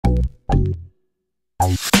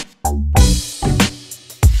Father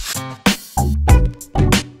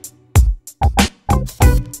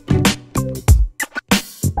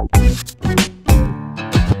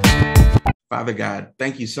God,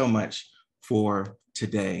 thank you so much for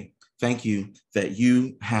today. Thank you that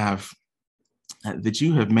you have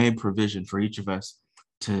made provision for each of us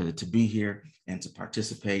to be here and to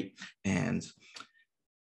participate. And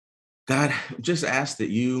God, just ask that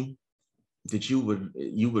you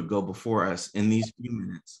would go before us in these few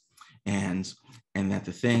minutes, and that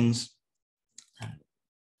the things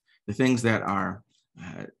that are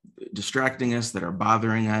distracting us, that are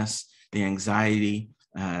bothering us, the anxiety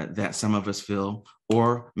that some of us feel,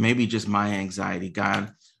 or maybe just my anxiety,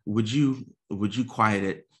 God, would you quiet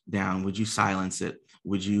it down? Would you silence it?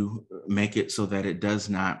 Would you make it so that it does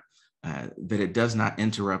not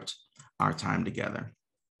interrupt our time together?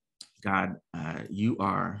 God, you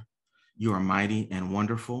are mighty and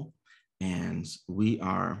wonderful, and we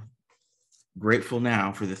are grateful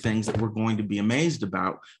now for the things that we're going to be amazed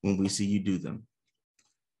about when we see you do them.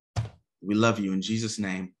 We love you in Jesus'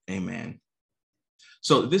 name, amen.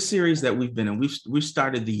 So this series that we've been in, we've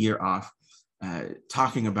started the year off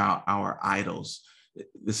talking about our idols.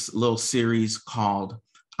 This little series called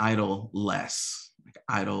Idol-less, like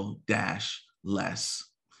idol-less.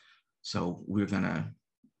 So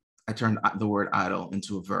I turned the word idol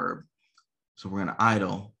into a verb. So we're going to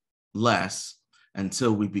idol less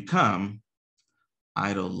until we become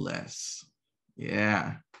idol-less.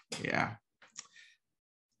 Yeah.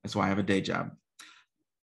 That's why I have a day job.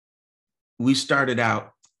 We started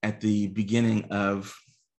out at the beginning of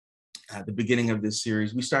this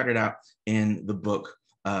series. We started out in the book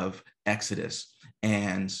of Exodus,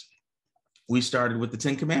 and we started with the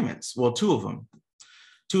 10 Commandments. Well, two of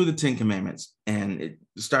the 10 Commandments. And it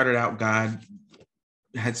started out, God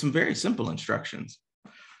had some very simple instructions.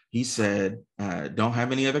 He said, don't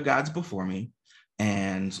have any other gods before me,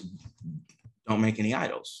 and don't make any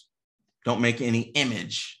idols. Don't make any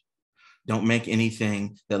image. Don't make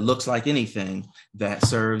anything that looks like anything that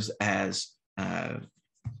serves as as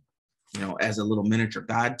a little miniature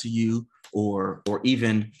God to you, or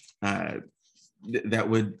even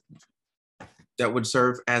that would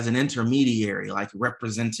serve as an intermediary, like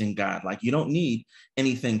representing God. Like, you don't need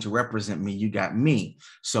anything to represent me. You got me.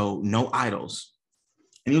 So no idols.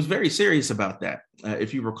 And he was very serious about that,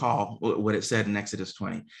 if you recall what it said in Exodus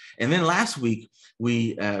 20. And then last week,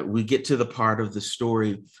 we get to the part of the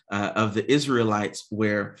story of the Israelites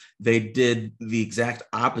where they did the exact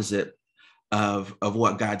opposite of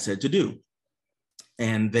what God said to do.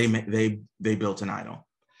 And they built an idol.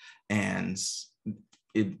 And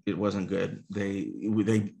it wasn't good. They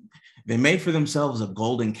made for themselves a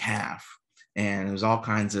golden calf, and it was all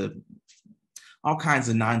kinds of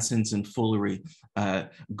nonsense and foolery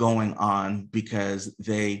going on, because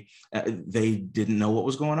they didn't know what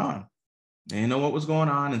was going on. They didn't know what was going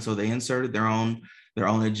on, and so they inserted their own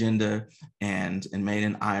agenda and made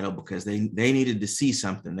an idol, because they needed to see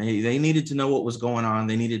something. They needed to know what was going on.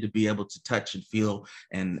 They needed to be able to touch and feel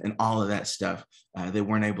and all of that stuff. They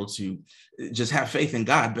weren't able to just have faith in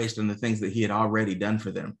God based on the things that he had already done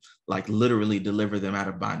for them, like literally deliver them out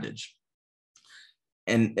of bondage.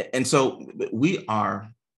 And so we are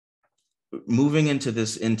moving into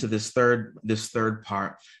this third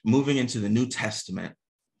part, moving into the New Testament,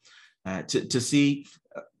 to see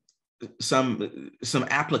some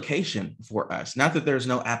application for us. Not that there's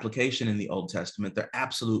no application in the Old Testament, there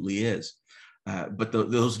absolutely is. But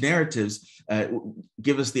those narratives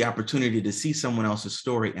give us the opportunity to see someone else's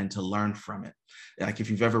story and to learn from it. Like if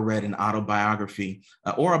you've ever read an autobiography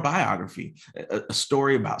or a biography, a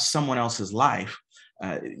story about someone else's life,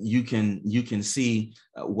 you can see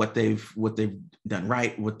what they've done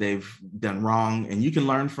right, what they've done wrong, and you can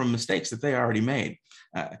learn from mistakes that they already made.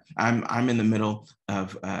 I'm in the middle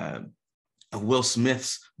of Will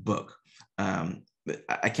Smith's book.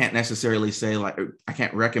 I can't necessarily say, like, I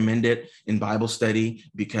can't recommend it in Bible study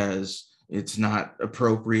because it's not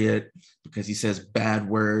appropriate, because he says bad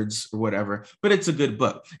words or whatever, but it's a good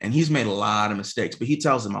book, and he's made a lot of mistakes, but he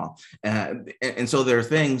tells them all. And so there are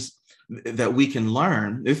things that we can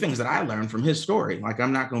learn. There are things that I learned from his story. Like,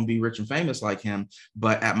 I'm not going to be rich and famous like him,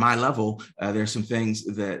 but at my level, there's some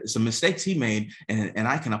mistakes he made, and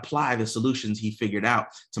I can apply the solutions he figured out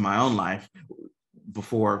to my own life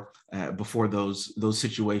before those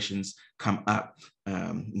situations come up.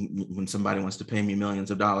 When somebody wants to pay me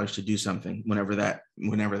millions of dollars to do something, whenever that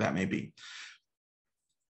may be.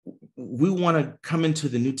 We want to come into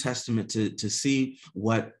the New Testament to see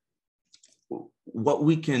what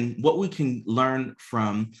we can learn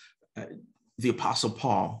from the Apostle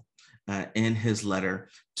Paul in his letter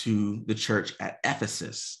to the church at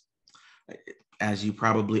Ephesus. As you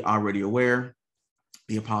probably already aware,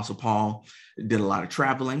 the Apostle Paul did a lot of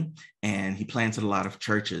traveling and he planted a lot of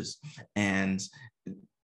churches. And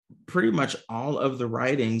pretty much all of the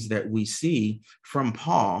writings that we see from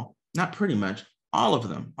Paul, not pretty much, all of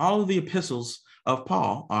them, all of the epistles of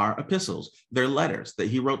Paul are epistles. They're letters that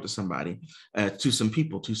he wrote to somebody, to some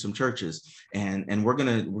people, to some churches. And we're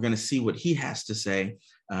gonna see what he has to say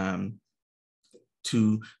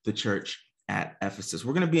to the church at Ephesus.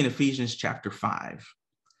 We're going to be in Ephesians chapter 5.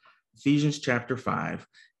 Ephesians chapter 5.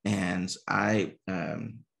 And I've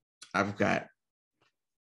got,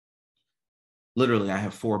 literally, I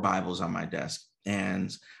have 4 Bibles on my desk.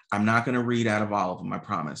 And I'm not going to read out of all of them, I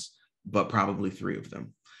promise, but probably 3 of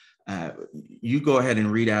them. You go ahead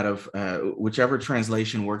and read out of whichever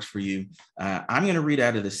translation works for you. I'm going to read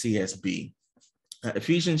out of the CSB.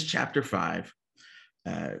 Ephesians chapter 5.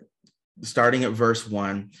 Starting at verse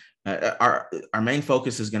 1, our main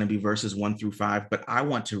focus is going to be verses 1 through 5, but I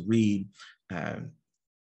want to read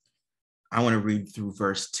through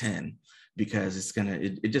verse 10 because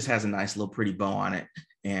it just has a nice little pretty bow on it,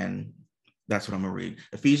 and that's what I'm going to read.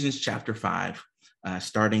 Ephesians chapter 5,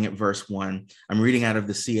 starting at verse 1. I'm reading out of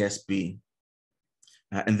the CSB,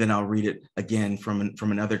 and then I'll read it again from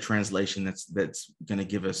another translation that's going to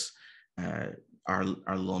give us our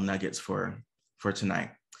little nuggets for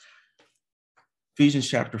tonight. Ephesians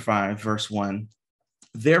chapter 5, verse 1.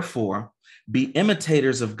 Therefore, be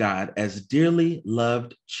imitators of God as dearly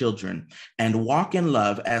loved children, and walk in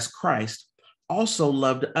love as Christ also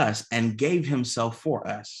loved us and gave himself for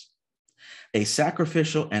us, a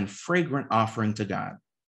sacrificial and fragrant offering to God.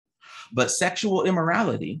 But sexual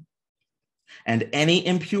immorality and any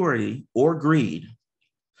impurity or greed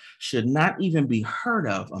should not even be heard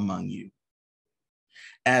of among you,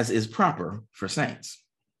 as is proper for saints.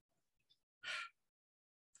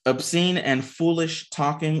 Obscene and foolish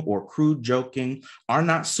talking or crude joking are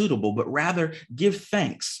not suitable, but rather give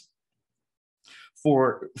thanks.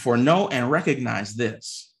 For know and recognize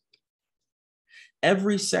this: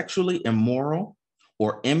 every sexually immoral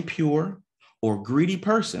or impure or greedy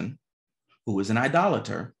person who is an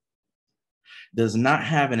idolater does not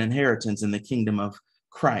have an inheritance in the kingdom of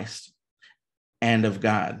Christ and of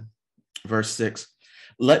God. Verse 6.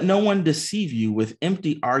 Let no one deceive you with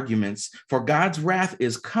empty arguments, for God's wrath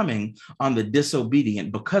is coming on the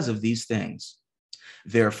disobedient because of these things.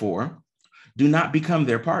 Therefore, do not become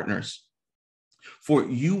their partners. For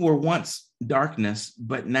you were once darkness,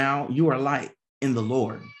 but now you are light in the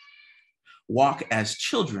Lord. Walk as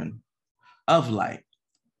children of light.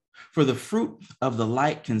 For the fruit of the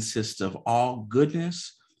light consists of all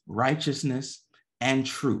goodness, righteousness, and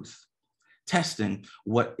truth, testing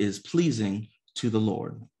what is pleasing to the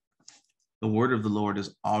Lord. The word of the Lord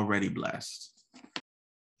is already blessed.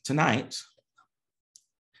 Tonight,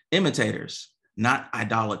 imitators, not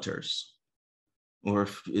idolaters. Or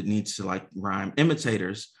if it needs to rhyme,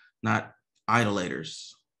 imitators, not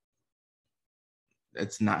idolaters.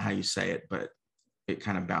 That's not how you say it, but it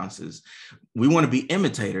kind of bounces. We want to be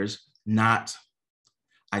imitators, not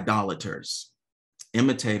idolaters.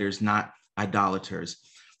 Imitators, not idolaters.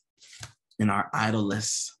 In our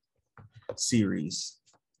idoless series.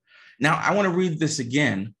 Now, I want to read this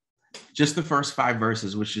again, just the first 5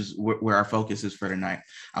 verses, which is where our focus is for tonight.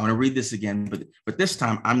 I want to read this again, but this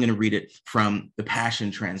time I'm going to read it from the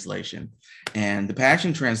Passion Translation. And the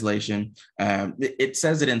Passion Translation, it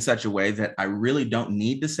says it in such a way that I really don't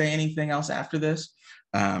need to say anything else after this,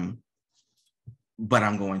 but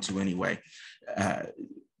I'm going to anyway,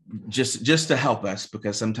 just to help us,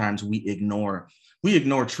 because sometimes we ignore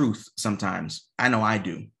truth sometimes. I know I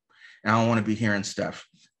do. And I don't want to be hearing stuff.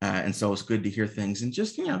 And so it's good to hear things in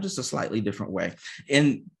just a slightly different way.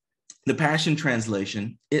 In the Passion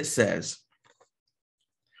Translation, it says,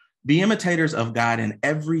 be imitators of God in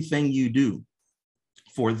everything you do,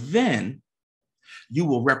 for then you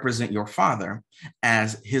will represent your Father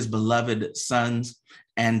as his beloved sons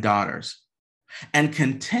and daughters, and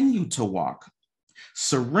continue to walk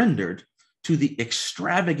surrendered to the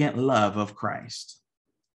extravagant love of Christ.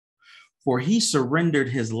 For he surrendered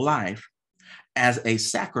his life as a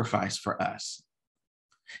sacrifice for us.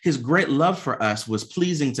 His great love for us was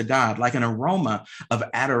pleasing to God, like an aroma of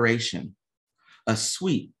adoration, a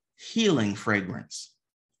sweet, healing fragrance,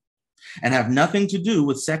 and have nothing to do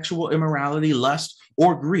with sexual immorality, lust,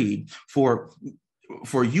 or greed, for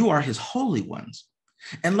you are his holy ones.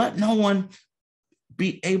 And let no one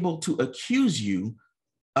be able to accuse you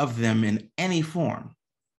of them in any form.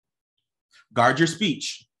 Guard your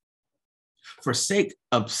speech. Forsake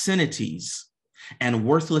obscenities and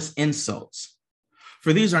worthless insults.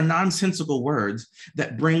 For these are nonsensical words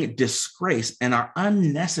that bring disgrace and are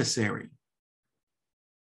unnecessary.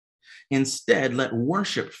 Instead, let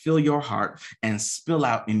worship fill your heart and spill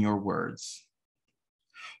out in your words.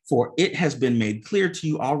 For it has been made clear to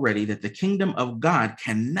you already that the kingdom of God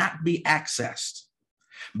cannot be accessed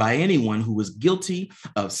by anyone who is guilty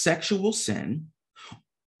of sexual sin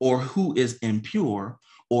or who is impure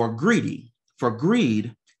or greedy, for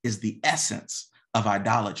greed is the essence of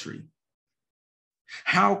idolatry.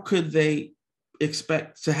 How could they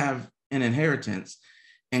expect to have an inheritance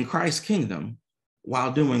in Christ's kingdom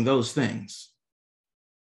while doing those things?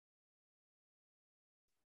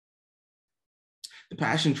 The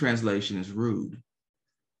Passion Translation is rude.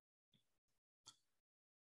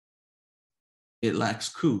 It lacks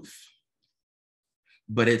couth,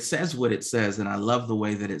 but it says what it says, and I love the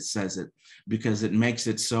way that it says it because it makes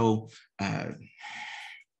it so,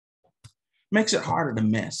 makes it harder to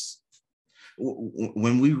miss.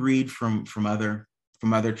 When we read from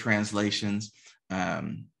other translations,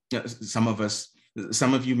 some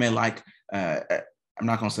of you may like, I'm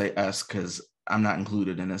not going to say us because I'm not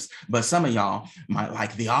included in this, but some of y'all might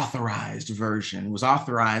like the authorized version. It was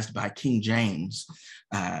authorized by King James,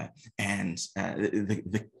 and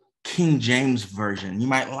the King James version. You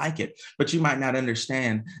might like it, but you might not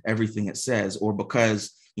understand everything it says, or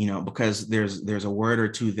because there's a word or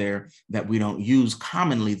two there that we don't use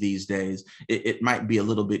commonly these days. It might be a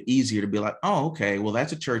little bit easier to be like, oh, okay, well,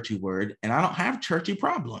 that's a churchy word, and I don't have churchy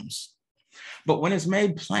problems. But when it's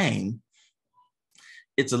made plain,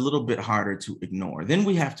 it's a little bit harder to ignore. Then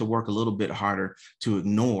we have to work a little bit harder to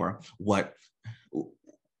ignore what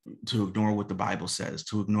the Bible says,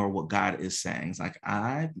 to ignore what God is saying. It's like,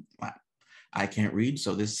 I can't read,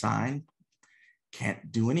 so this sign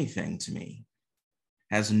can't do anything to me,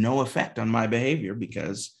 has no effect on my behavior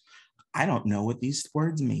because I don't know what these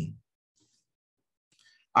words mean.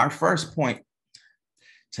 Our first point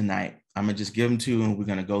tonight, I'm gonna just give them to you, and we're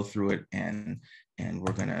gonna go through it, and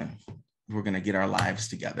we're gonna get our lives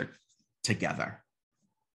together.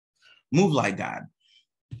 Move like God.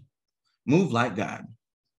 Move like God.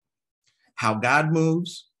 How God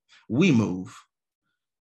moves, we move.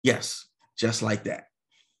 Yes, just like that.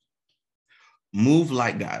 Move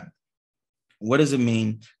like God. What does it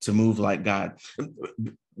mean to move like God?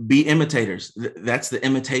 Be imitators. That's the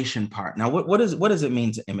imitation part. Now, what does it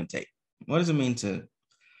mean to imitate? What does it mean to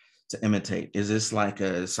imitate? Is this like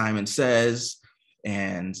a Simon Says?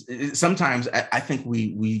 And sometimes I think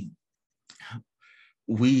we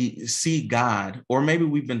see God, or maybe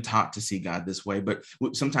we've been taught to see God this way, but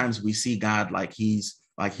sometimes we see God like he's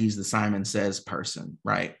the Simon Says person,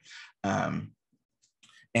 right? And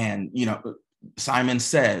Simon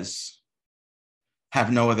says,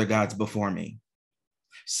 have no other gods before me.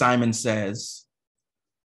 Simon says,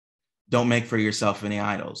 don't make for yourself any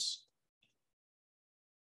idols.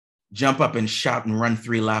 Jump up and shout and run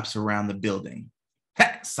 3 laps around the building.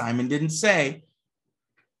 Heck, Simon didn't say.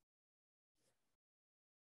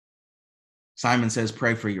 Simon says,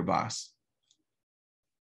 pray for your boss.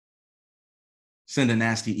 Send a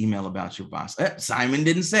nasty email about your boss. Simon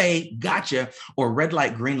didn't say, gotcha, or red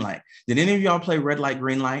light, green light. Did any of y'all play red light,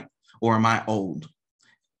 green light, or am I old?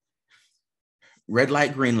 Red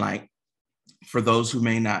light, green light, for those who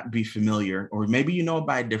may not be familiar, or maybe you know it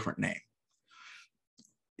by a different name.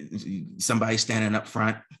 Somebody standing up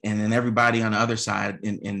front, and then everybody on the other side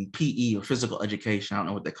in PE or physical education, I don't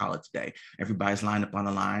know what they call it today. Everybody's lined up on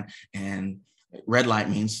the line, and red light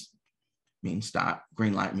means stop,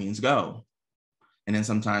 green light means go. And then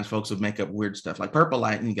sometimes folks would make up weird stuff like purple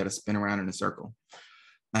light, and you got to spin around in a circle.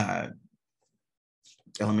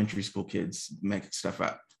 Elementary school kids make stuff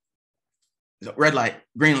up. So red light,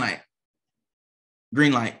 green light,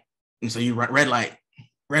 green light. And so you run red light.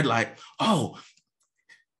 Oh,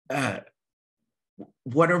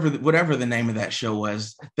 whatever the name of that show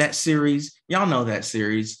was, that series, y'all know that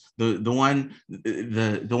series, the one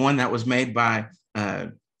that was made by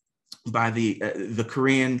the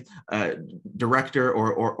Korean director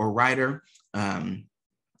or writer. The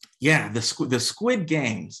Squid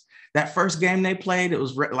Games. That first game they played, it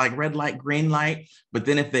was like red light, green light. But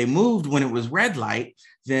then if they moved when it was red light,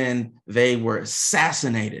 then they were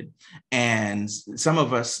assassinated. And some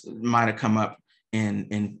of us might have come up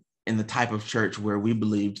in the type of church where we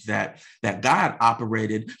believed that God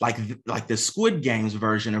operated like the Squid Games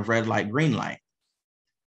version of red light, green light,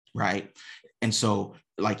 right? And so,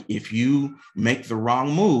 like, if you make the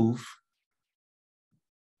wrong move,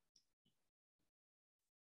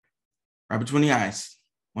 right between the eyes,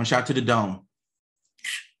 1 shot to the dome,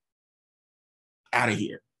 out of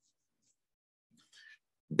here.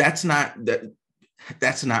 That's not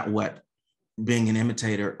what being an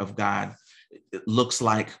imitator of God, it looks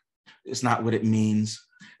like, it's not what it means.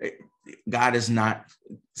 God is not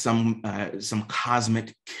some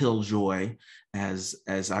cosmic killjoy, as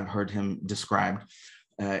I've heard him described,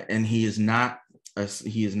 and he is not a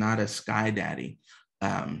sky daddy,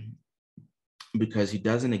 because he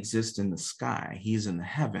doesn't exist in the sky. He's in the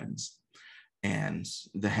heavens, and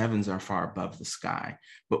the heavens are far above the sky.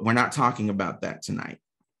 But we're not talking about that tonight.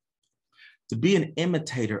 To be an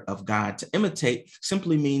imitator of God, to imitate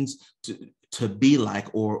simply means to be like,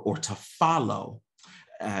 or to follow.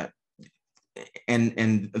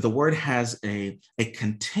 And the word has a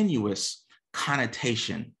continuous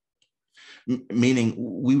connotation, meaning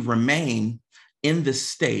we remain in the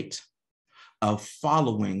state of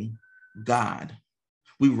following God.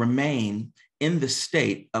 We remain in the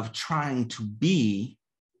state of trying to be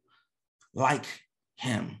like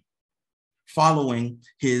him, following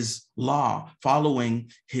his law,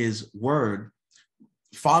 following his word,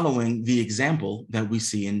 following the example that we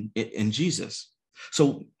see in Jesus.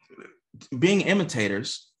 So being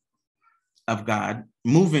imitators of God,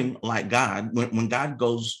 moving like God, when God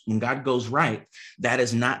goes right, that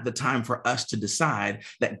is not the time for us to decide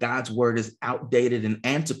that God's word is outdated and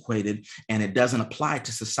antiquated and it doesn't apply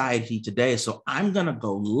to society today. So I'm going to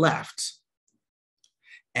go left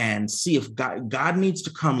and see if God needs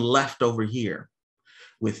to come left over here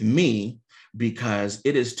with me, because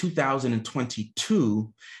it is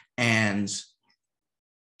 2022 and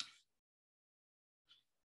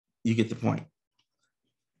you get the point.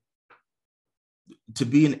 To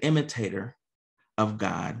be an imitator of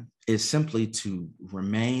God is simply to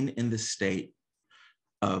remain in the state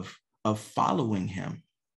of following him.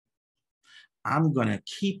 I'm going to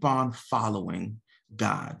keep on following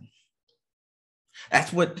God.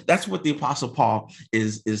 That's what the Apostle Paul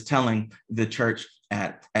is telling the church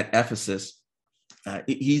at Ephesus.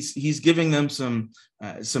 He's giving them some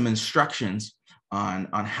instructions on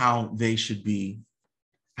how they should be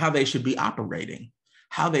operating,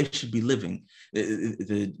 how they should be living.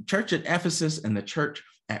 The church at Ephesus and the church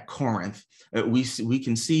at Corinth, we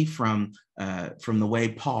can see from the way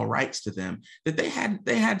Paul writes to them that they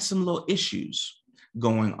had some little issues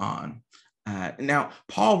going on. Now,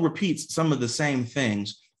 Paul repeats some of the same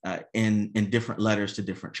things in different letters to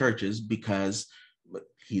different churches because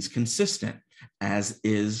he's consistent, as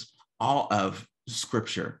is all of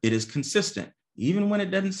Scripture. It is consistent, even when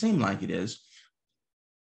it doesn't seem like it is.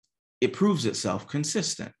 It proves itself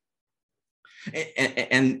consistent.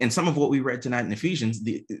 And some of what we read tonight in Ephesians,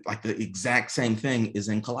 the exact same thing is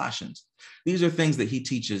in Colossians. These are things that he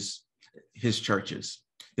teaches his churches,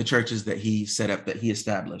 the churches that he set up, that he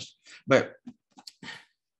established. But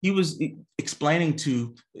he was explaining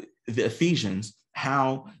to the Ephesians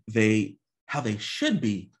how they should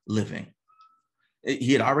be living.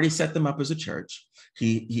 He had already set them up as a church.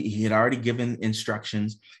 He had already given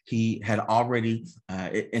instructions. He had already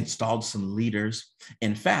installed some leaders.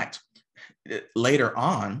 In fact, later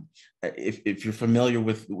on, if you're familiar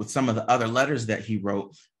with some of the other letters that he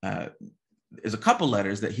wrote, there's a couple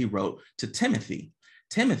letters that he wrote to Timothy.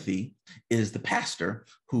 Timothy is the pastor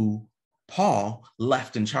who Paul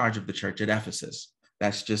left in charge of the church at Ephesus.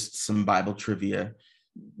 That's just some Bible trivia.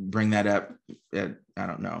 Bring that up at, I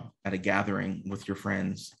don't know, at a gathering with your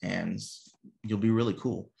friends, and you'll be really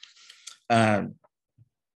cool.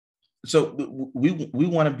 So we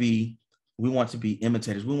want to be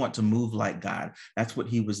imitators. We want to move like God. That's what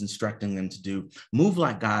he was instructing them to do. Move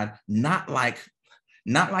like God, not like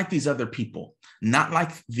these other people, not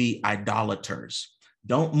like the idolaters.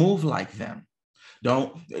 Don't move like them.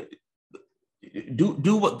 Don't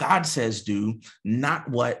do what God says do, not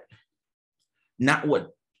what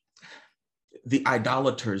the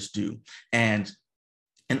idolaters do. And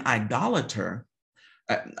an idolater,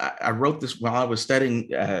 I wrote this while I was studying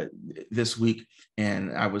this week,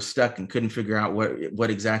 and I was stuck and couldn't figure out what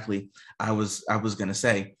exactly I was going to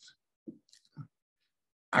say.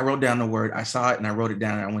 I wrote down the word, I saw it and I wrote it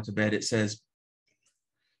down and I went to bed. It says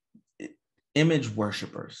image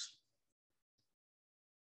worshipers.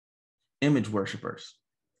 Image worshipers.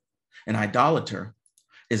 An idolater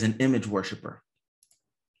is an image worshiper.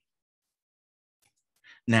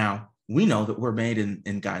 Now, we know that we're made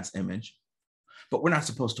in God's image, but we're not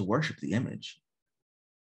supposed to worship the image.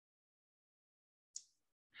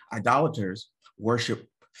 Idolaters worship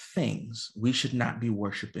things. We should not be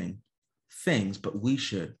worshiping things, but we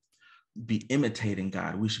should be imitating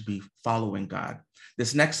God. We should be following God.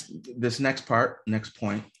 This next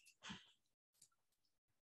point.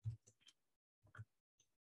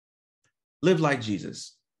 Live like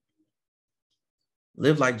Jesus.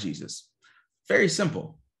 Live like Jesus. Very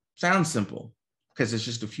simple. Sounds simple because it's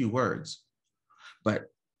just a few words. but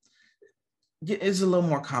it's a little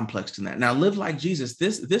more complex than that. Now, live like Jesus.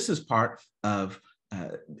 This is part of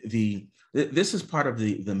the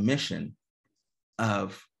mission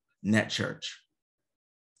of Net Church.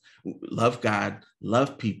 Love God,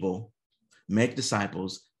 love people, make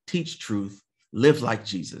disciples, teach truth, live like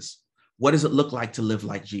Jesus. What does it look like to live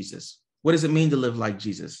like Jesus? What does it mean to live like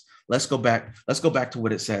Jesus? Let's go back to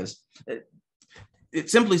what it says.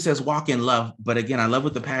 It simply says walk in love. But again, I love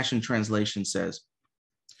what the Passion Translation says.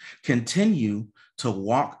 Continue to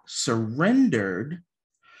walk surrendered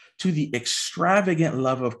to the extravagant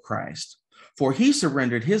love of Christ, for he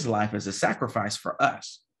surrendered his life as a sacrifice for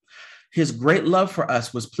us. His great love for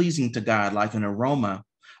us was pleasing to God like an aroma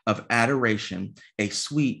of adoration, a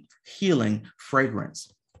sweet, healing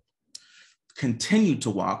fragrance. Continue to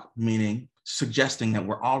walk, meaning suggesting that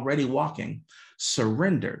we're already walking,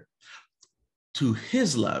 surrendered to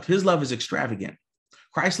his love. His love is extravagant.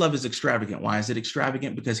 Christ's love is extravagant. Why is it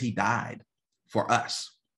extravagant? Because he died for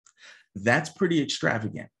us. That's pretty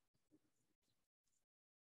extravagant.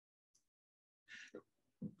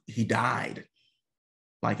 He died,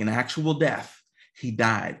 like an actual death. He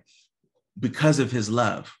died because of his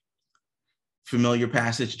love. Familiar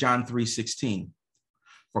passage, John 3:16.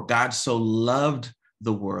 For God so loved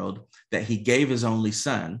the world that he gave his only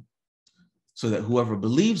son, so that whoever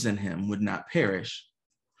believes in him would not perish,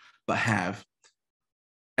 but have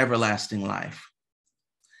everlasting life.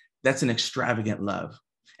 That's an extravagant love.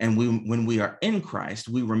 And when we are in Christ,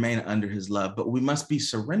 we remain under his love, but we must be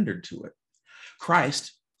surrendered to it.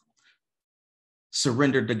 Christ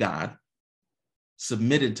surrendered to God,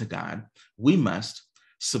 submitted to God. We must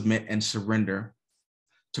submit and surrender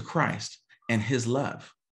to Christ and his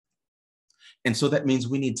love. And so that means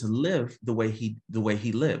we need to live the way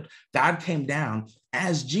he lived. God came down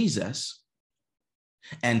as Jesus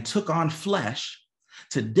and took on flesh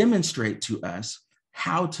to demonstrate to us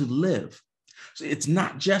how to live. So it's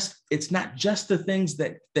not just the things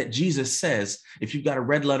that Jesus says. If you've got a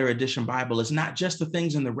red letter edition Bible, it's not just the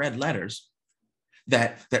things in the red letters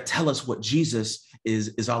that tell us what Jesus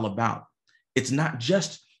is all about. It's not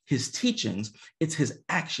just his teachings, it's his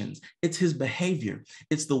actions, it's his behavior,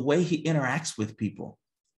 it's the way he interacts with people.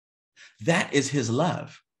 That is his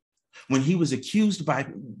love. When he was accused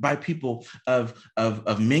by people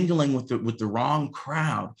of mingling with the wrong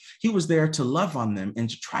crowd, he was there to love on them and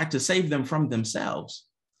to try to save them from themselves.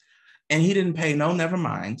 And he didn't pay no never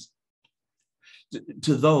mind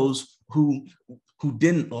to those who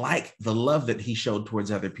didn't like the love that he showed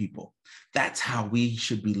towards other people. That's how we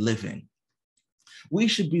should be living. We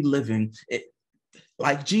should be living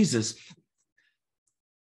like Jesus,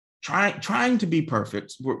 trying to be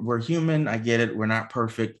perfect. We're human. I get it. We're not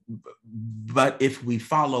perfect. But if we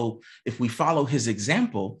follow his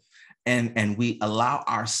example and we allow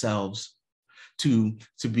ourselves to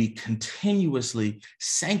be continuously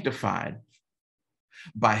sanctified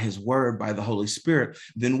by his word, by the Holy Spirit,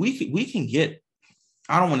 then we can get,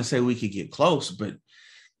 I don't want to say we could get close, but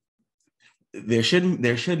there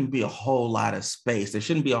shouldn't be a whole lot of space. There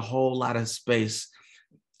shouldn't be a whole lot of space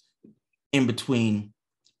in between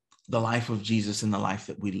the life of Jesus and the life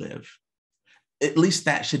that we live. At least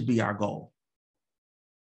that should be our goal.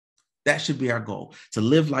 That should be our goal, to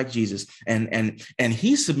live like Jesus. And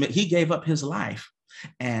he gave up his life.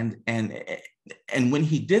 And when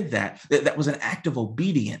he did that, that was an act of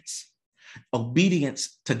obedience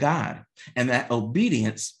to God. And that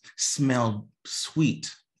obedience smelled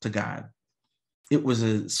sweet to God. It was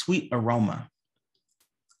a sweet aroma.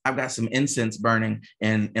 I've got some incense burning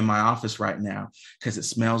in my office right now because it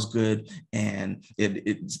smells good and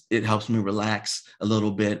it helps me relax a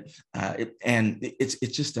little bit.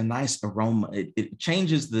 It's just a nice aroma. It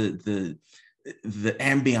changes the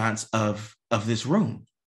ambiance of this room.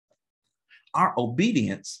 Our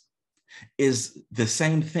obedience is the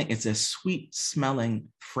same thing. It's a sweet smelling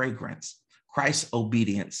fragrance. Christ's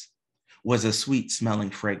obedience was a sweet smelling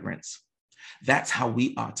fragrance. That's how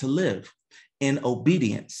we ought to live, in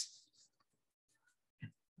obedience.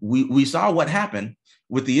 We saw what happened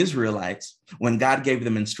with the Israelites when God gave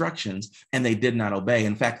them instructions and they did not obey.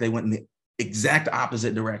 In fact, they went in the exact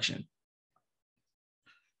opposite direction.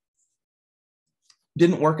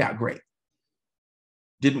 Didn't work out great.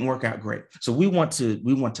 So we want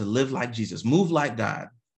to live like Jesus, move like God,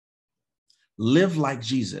 live like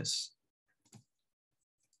Jesus.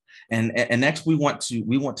 And next we want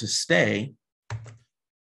to stay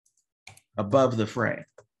above the fray.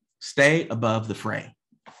 Stay above the fray.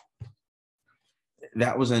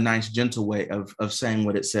 That was a nice, gentle way of saying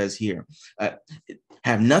what it says here.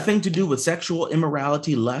 Have nothing to do with sexual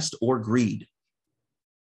immorality, lust, or greed.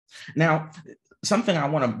 Now, something I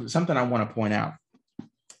want to point out.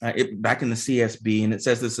 back in the CSB, and it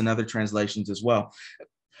says this in other translations as well.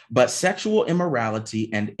 But sexual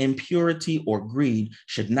immorality and impurity or greed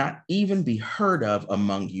should not even be heard of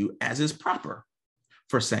among you, as is proper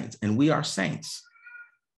for saints. And we are saints.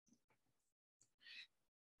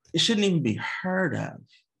 It shouldn't even be heard of.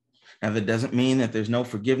 Now, that doesn't mean that there's no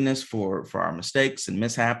forgiveness for our mistakes and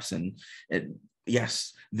mishaps. And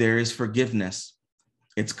yes, there is forgiveness.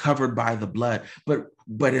 It's covered by the blood.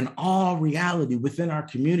 But in all reality, within our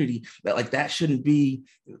community, that shouldn't be.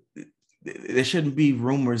 There shouldn't be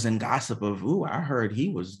rumors and gossip of, "Ooh, I heard he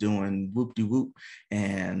was doing whoop-de-whoop,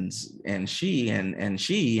 and she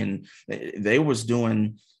and they was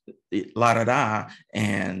doing la-da-da,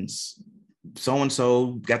 and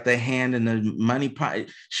so-and-so got their hand in the money pot."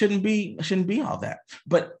 Shouldn't be all that.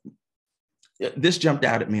 But this jumped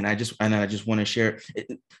out at me, and I just want to share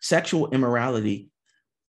it. Sexual immorality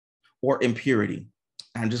or impurity.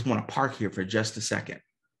 I just want to park here for just a second,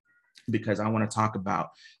 because I want to talk about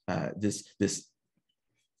this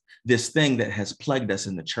thing that has plagued us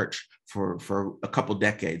in the church for a couple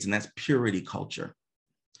decades, and that's purity culture.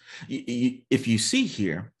 If you see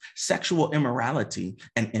here, sexual immorality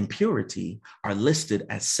and impurity are listed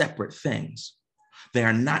as separate things. They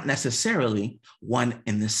are not necessarily one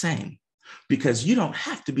and the same, because you don't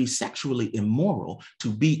have to be sexually immoral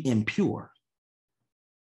to be impure.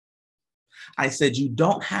 I said you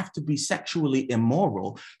don't have to be sexually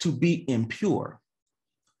immoral to be impure.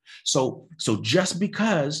 So just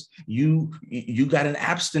because you got an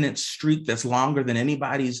abstinence streak that's longer than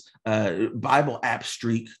anybody's Bible app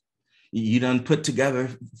streak, you done put together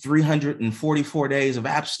 344 days of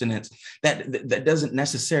abstinence, that doesn't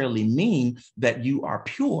necessarily mean that you are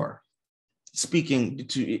pure. Speaking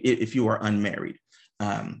to if you are unmarried.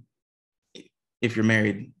 If you're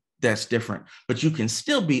married, that's different. But you can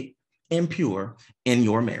still be impure in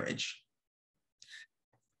your marriage.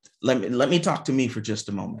 Let me talk to me for just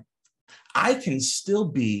a moment. I can still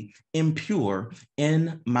be impure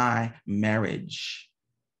in my marriage.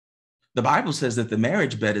 The Bible says that the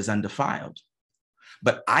marriage bed is undefiled,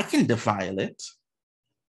 but I can defile it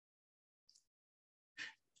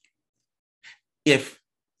if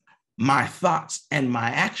my thoughts and my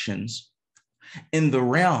actions in the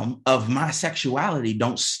realm of my sexuality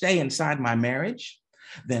don't stay inside my marriage.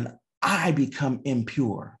 Then I become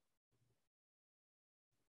impure.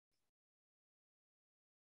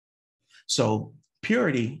 So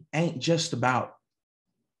purity ain't just about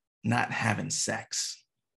not having sex.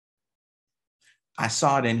 I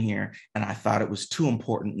saw it in here and I thought it was too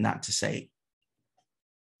important not to say.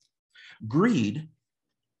 Greed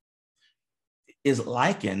is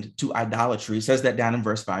likened to idolatry. It says that down in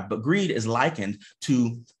verse 5, but greed is likened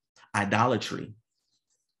to idolatry,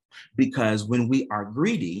 because when we are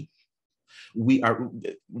greedy,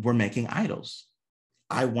 we're making idols.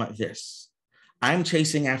 I want this. I'm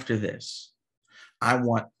chasing after this. I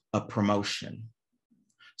want a promotion,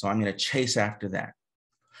 so I'm going to chase after that.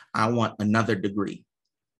 I want another degree.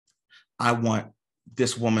 I want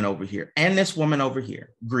this woman over here and this woman over here.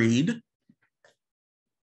 Greed.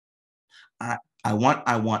 I want.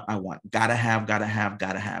 Gotta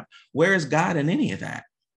have. Where is God in any of that?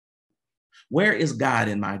 Where is God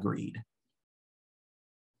in my greed?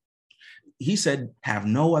 He said, have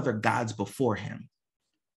no other gods before him.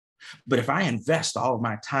 But if I invest all of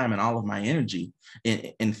my time and all of my energy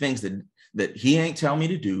in things that he ain't tell me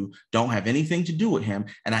to do, don't have anything to do with him,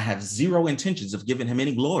 and I have zero intentions of giving him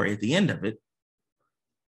any glory at the end of it,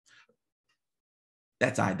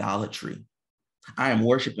 that's idolatry. I am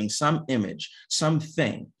worshiping some image,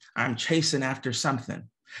 something. I'm chasing after something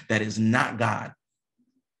that is not God.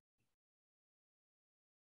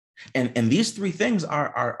 And these three things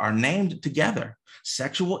are named together: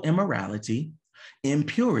 sexual immorality,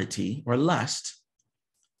 impurity or lust,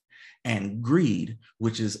 and greed,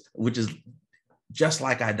 which is just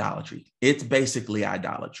like idolatry. It's basically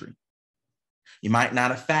idolatry. You might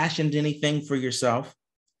not have fashioned anything for yourself,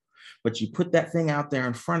 but you put that thing out there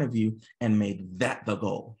in front of you and made that the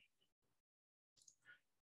goal.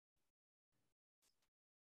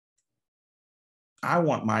 I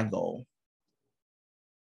want my goal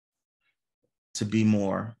to be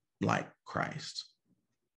more like Christ.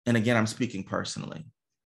 And again, I'm speaking personally.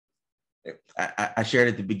 I shared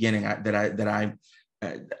at the beginning that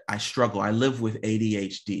I struggle. I live with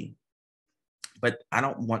ADHD, but I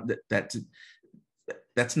don't want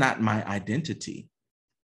that's not my identity.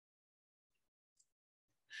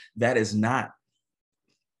 That is not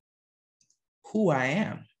who I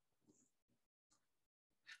am.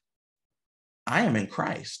 I am in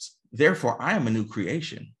Christ. Therefore, I am a new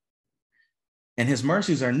creation. And his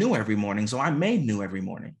mercies are new every morning, so I'm made new every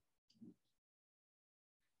morning.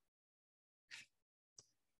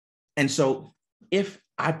 And so if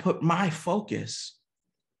I put my focus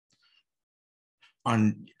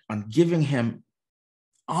on giving him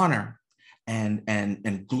honor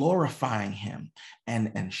and glorifying him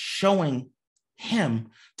and showing him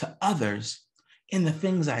to others in the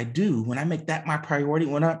things I do, when I make that my priority,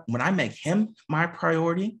 when I make him my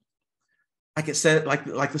priority, like it said,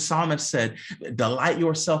 like the psalmist said, delight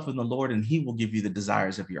yourself in the Lord and he will give you the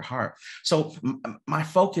desires of your heart. So my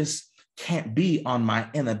focus can't be on my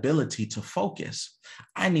inability to focus.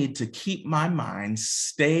 I need to keep my mind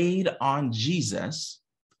stayed on Jesus.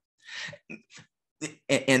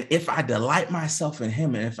 And if I delight myself in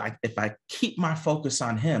him, and if I keep my focus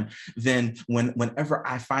on him, then whenever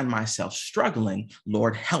I find myself struggling,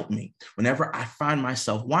 Lord, help me. Whenever I find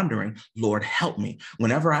myself wandering, Lord, help me.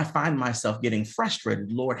 Whenever I find myself getting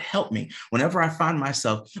frustrated, Lord, help me. Whenever I find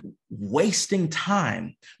myself wasting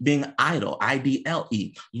time being idle,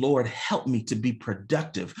 IDLE, Lord, help me to be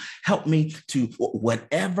productive. Help me to,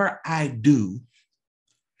 whatever I do,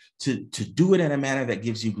 to do it in a manner that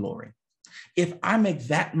gives you glory. If I make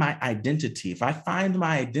that my identity, if I find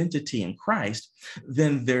my identity in Christ,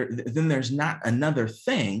 then there's not another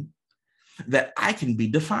thing that I can be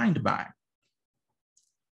defined by.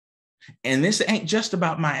 And this ain't just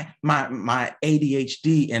about my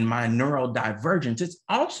ADHD and my neurodivergence. It's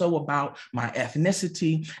also about my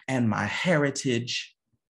ethnicity and my heritage.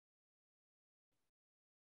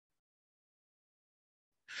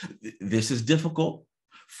 This is difficult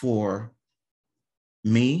for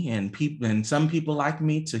me and people, and some people like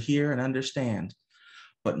me, to hear and understand,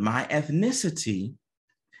 but my ethnicity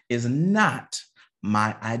is not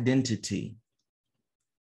my identity.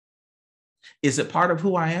 Is it part of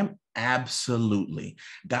who I am? Absolutely.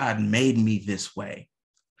 God made me this way,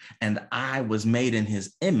 and I was made in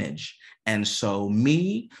his image. And so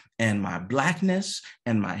me and my blackness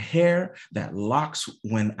and my hair that locks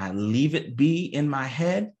when I leave it be in my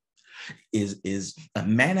head is a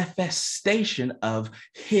manifestation of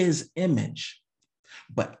his image.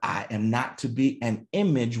 But I am not to be an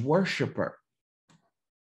image worshiper.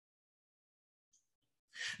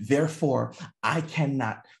 Therefore, I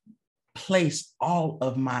cannot place all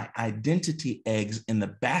of my identity eggs in the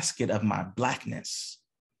basket of my blackness,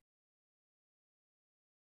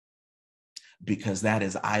 because that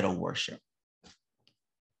is idol worship.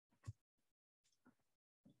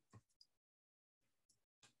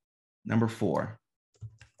 Number 4.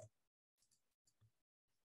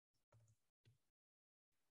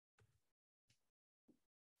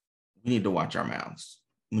 We need to watch our mouths.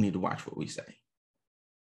 We need to watch what we say.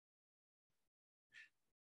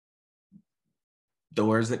 The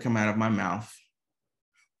words that come out of my mouth,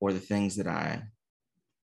 or the things that I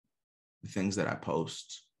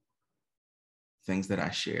post, things that I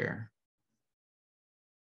share,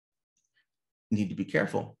 need to be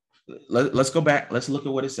careful. Let's go back. Let's look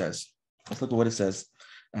at what it says.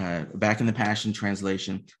 Back in the Passion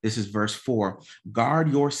Translation, this is verse 4. Guard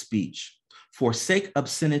your speech, forsake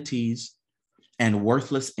obscenities and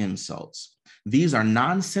worthless insults. These are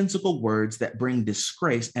nonsensical words that bring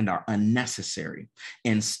disgrace and are unnecessary.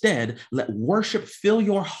 Instead, let worship fill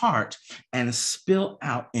your heart and spill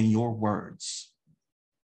out in your words.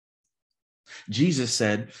 Jesus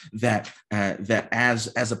said that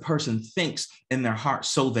as a person thinks in their heart,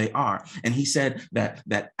 so they are. And he said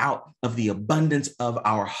that out of the abundance of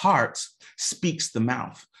our hearts speaks the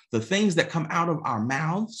mouth. The things that come out of our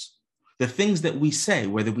mouths, the things that we say,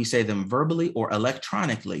 whether we say them verbally or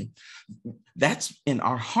electronically, that's in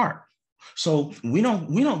our heart. So we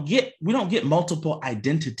don't get multiple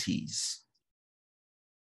identities.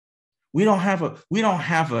 We don't have a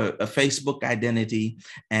Facebook identity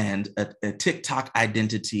and a TikTok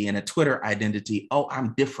identity and a Twitter identity. Oh,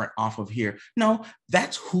 I'm different off of here. No,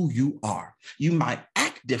 that's who you are. You might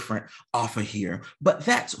act different off of here, but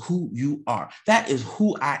that's who you are. That is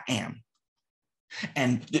who I am.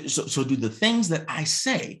 And so do the things that I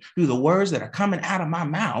say, do the words that are coming out of my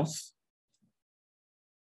mouth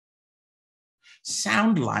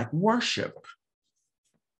sound like worship?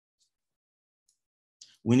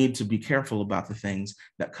 We need to be careful about the things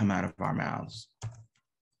that come out of our mouths.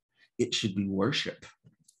 It should be worship.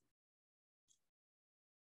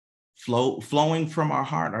 Flowing from our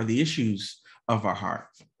heart are the issues of our heart.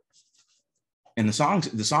 And the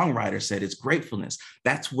songwriter said it's gratefulness.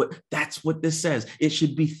 That's what this says. It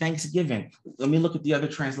should be thanksgiving. Let me look at the other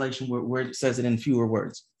translation where it says it in fewer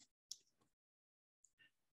words.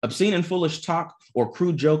 Obscene and foolish talk or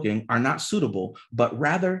crude joking are not suitable, but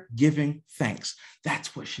rather giving thanks.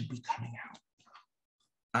 That's what should be coming out.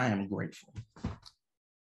 I am grateful.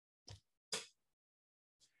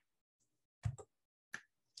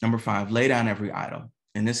 Number 5, lay down every idol.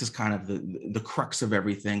 and this is kind of the crux of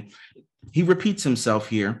everything. He repeats himself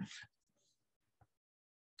here,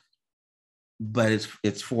 but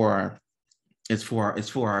it's for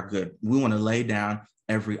our good. We want to lay down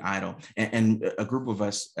every idol. And a group of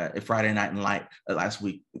us at Friday Night and Light last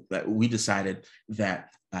week, we decided that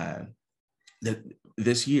that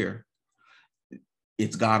this year,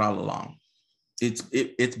 it's God all along.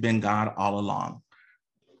 It's been God all along.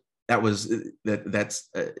 That's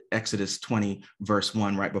Exodus 20 verse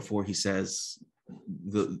 1, right before he says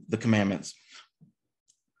the commandments.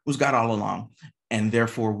 It was God all along, and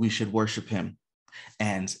therefore we should worship him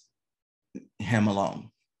and him alone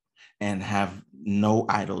and have no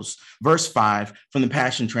idols. Verse 5 from the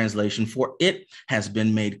Passion Translation, for it has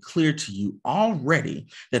been made clear to you already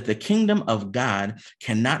that the kingdom of God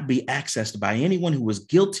cannot be accessed by anyone who is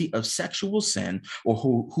guilty of sexual sin or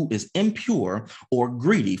who is impure or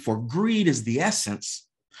greedy, for greed is the essence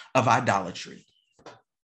of idolatry.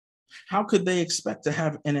 How could they expect to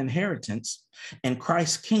have an inheritance in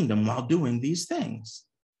Christ's kingdom while doing these things?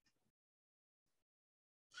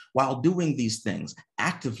 While doing these things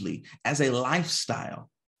actively as a lifestyle.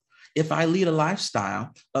 If I lead a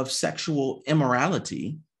lifestyle of sexual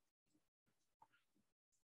immorality,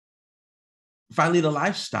 if I lead a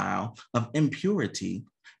lifestyle of impurity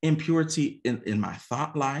in my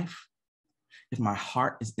thought life, if my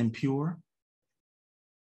heart is impure,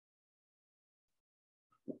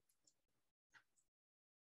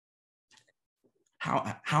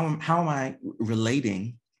 how am I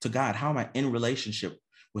relating to God? How am I in relationship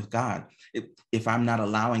with God if I'm not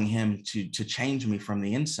allowing him to change me from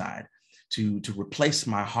the inside, to replace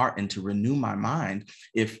my heart and to renew my mind,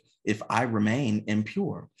 if I remain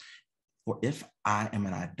impure, or if I am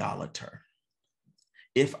an idolater,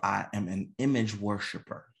 if I am an image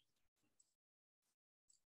worshiper?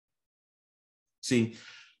 See,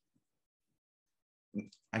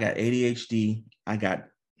 I got ADHD, I got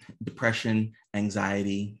depression,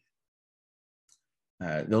 anxiety.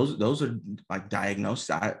 Those are like diagnosed.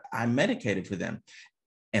 I medicated for them,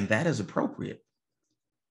 and that is appropriate.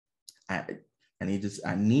 I need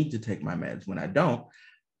to take my meds. When I don't,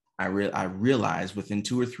 I realize within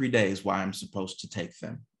 2 or 3 days why I'm supposed to take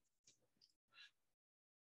them.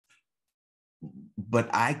 But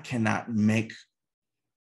I cannot make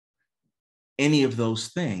any of those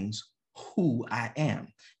things who I am,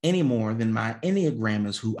 any more than my Enneagram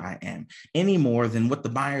is who I am, any more than what the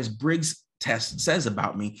Myers-Briggs test says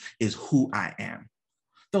about me is who I am.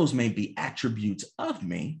 Those may be attributes of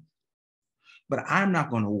me, but I'm not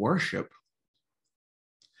going to worship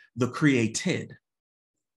the created.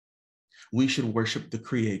 We should worship the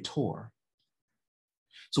creator.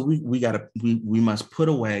 So we must put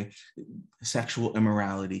away sexual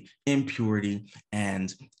immorality, impurity,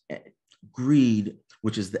 and greed,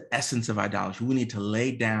 which is the essence of idolatry. We need to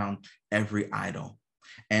lay down every idol.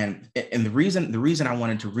 And the reason I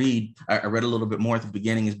wanted to read, I read a little bit more at the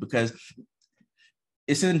beginning, is because it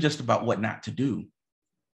isn't just about what not to do.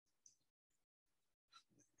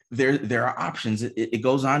 There are options. It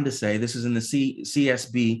goes on to say, this is in the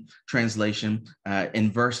CSB translation,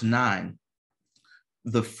 in verse 9,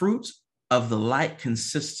 the fruit of the light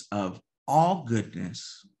consists of all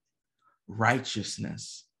goodness,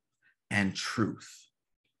 righteousness, and truth.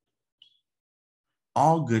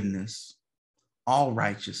 All goodness, all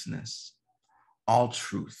righteousness, all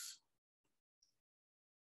truth.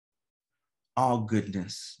 All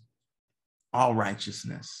goodness, all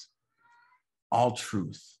righteousness, all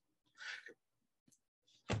truth.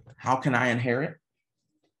 How can I inherit?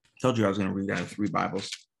 I told you I was going to read out of 3 Bibles.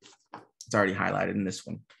 It's already highlighted in this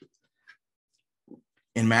one.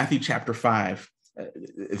 In Matthew chapter 5,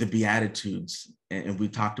 the Beatitudes, and we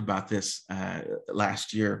talked about this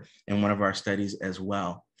last year in one of our studies as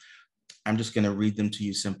well. I'm just going to read them to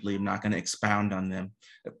you simply. I'm not going to expound on them.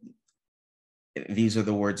 These are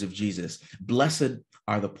the words of Jesus. Blessed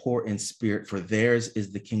are the poor in spirit, for theirs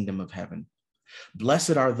is the kingdom of heaven.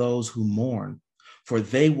 Blessed are those who mourn, for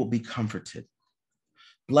they will be comforted.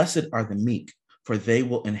 Blessed are the meek, for they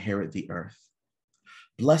will inherit the earth.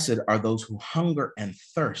 Blessed are those who hunger and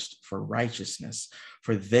thirst for righteousness,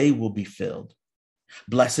 for they will be filled.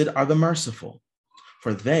 Blessed are the merciful,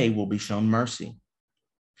 for they will be shown mercy.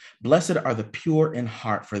 Blessed are the pure in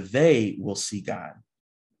heart, for they will see God.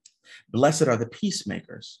 Blessed are the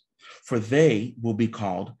peacemakers, for they will be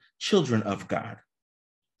called children of God.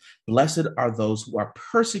 Blessed are those who are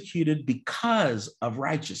persecuted because of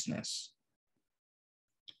righteousness,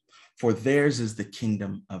 for theirs is the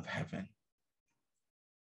kingdom of heaven.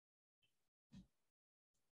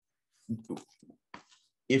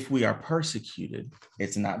 If we are persecuted,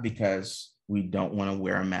 it's not because we don't want to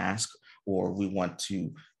wear a mask or we want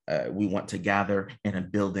to gather in a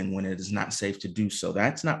building when it is not safe to do so.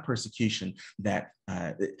 That's not persecution that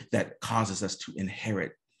causes us to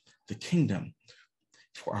inherit the kingdom.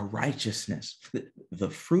 For our righteousness, the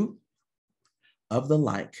fruit of the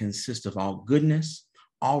light consists of all goodness,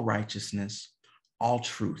 all righteousness, all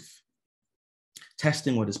truth,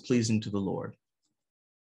 testing what is pleasing to the Lord.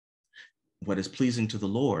 What is pleasing to the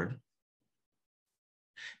Lord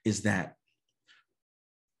is that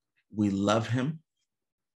we love him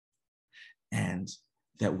and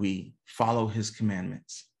that we follow his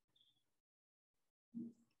commandments.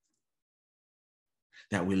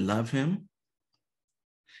 That we love him,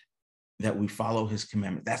 that we follow his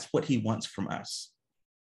commandment. That's what he wants from us.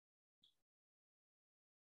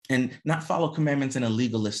 And not follow commandments in a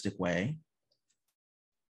legalistic way,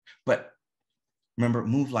 but remember,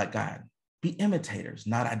 move like God. Be imitators,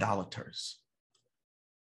 not idolaters.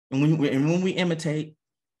 And when we imitate,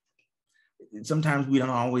 sometimes we don't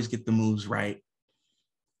always get the moves right.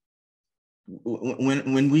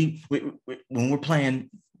 When we're playing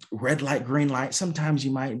red light, green light, sometimes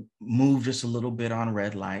you might move just a little bit on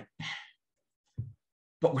red light.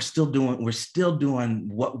 But we're still doing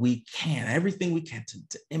what we can, everything we can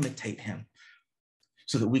to imitate him,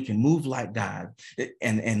 so that we can move like God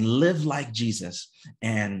and live like Jesus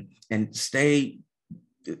and stay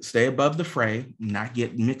above the fray, not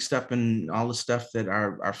get mixed up in all the stuff that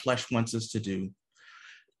our flesh wants us to do.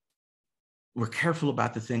 We're careful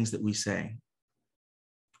about the things that we say,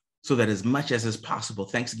 so that as much as is possible,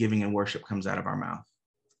 thanksgiving and worship comes out of our mouth.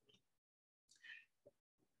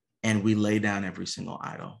 And we lay down every single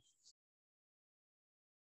idol.